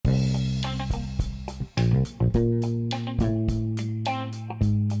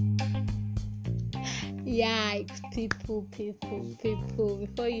Yikes, people,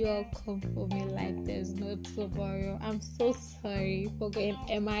 before you all come for me like there's no tomorrow, I'm so sorry for going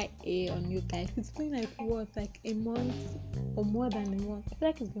MIA on you guys. It's been like a month or more than a month. I feel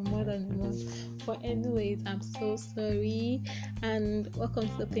like it's been more than a month. But anyways, I'm so sorry, and welcome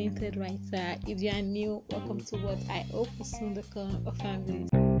to the Painted Writer. If you are new, welcome to what I hope will soon become a family.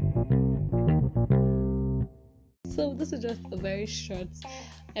 So this is just a very short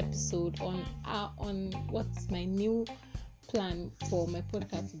episode on what's my new plan for my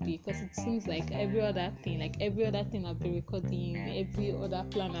podcast to be, because it seems like every other thing I've been recording, every other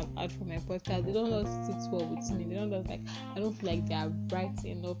plan I've had for my podcast, they don't just sit well with me. They don't just I don't feel like they are bright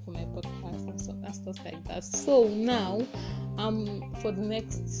enough for my podcast and so that's stuff like that. So now for the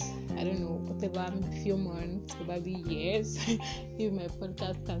next whatever few months, probably years, if my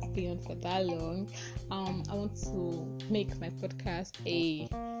podcast can stay on for that long, I want to make my podcast a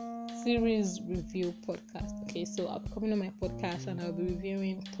series review podcast. Okay, so I'll be coming on my podcast and I'll be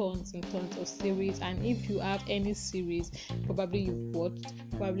reviewing tons and tons of series. And if you have any series probably you've watched,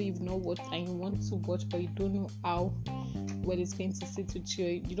 probably you've not watched, and you want to watch but you don't know how well it's going to sit with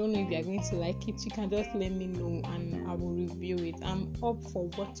you, you don't know if you're going to like it, you can just let me know and I will review it. I'm up for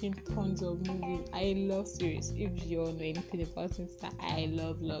watching tons of movies. I love series. If you all know anything about it, I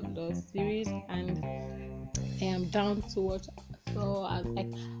love series, and I am down to watch so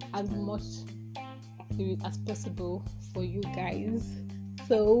as much series as possible for you guys.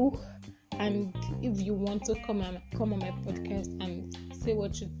 So, and if you want to come on my podcast and say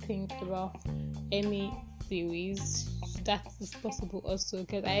what you think about any series, that is possible also,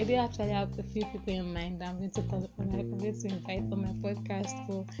 because I do actually have a few people in mind that I'm going to invite on my podcast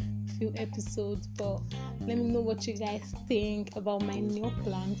for a few episodes. But let me know what you guys think about my new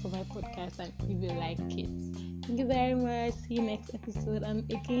plan for my podcast and if you like it. Thank you very much. See you next episode. And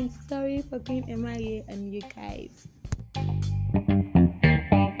again, sorry for being MIA and you guys.